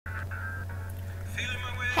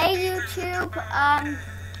Hey YouTube,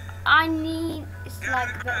 I need, it's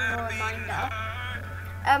like a bit of a reminder.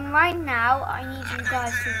 Right now, I need you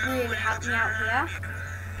guys to really help me out here.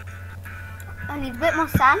 I need a bit more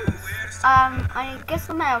sense. I need to get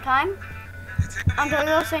some mail time. And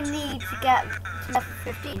I also need to get to level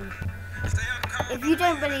 15. If you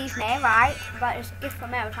don't believe me, right, about this gift for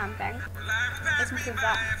mail time thing, listen to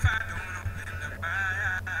that.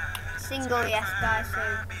 Single yes guys, so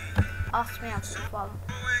ask me out as well.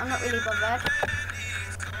 I'm not really bothered.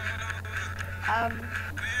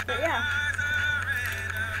 But yeah.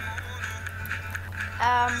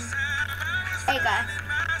 Hey guys.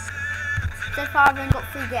 So far I've only got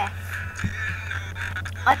 3 gifts.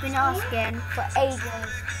 I've been asking for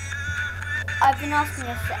ages. I've been asking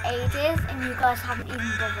this for ages and you guys haven't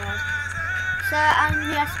even bothered. So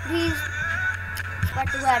yes, please spread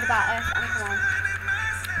the word about us and come on.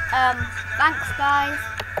 Thanks guys.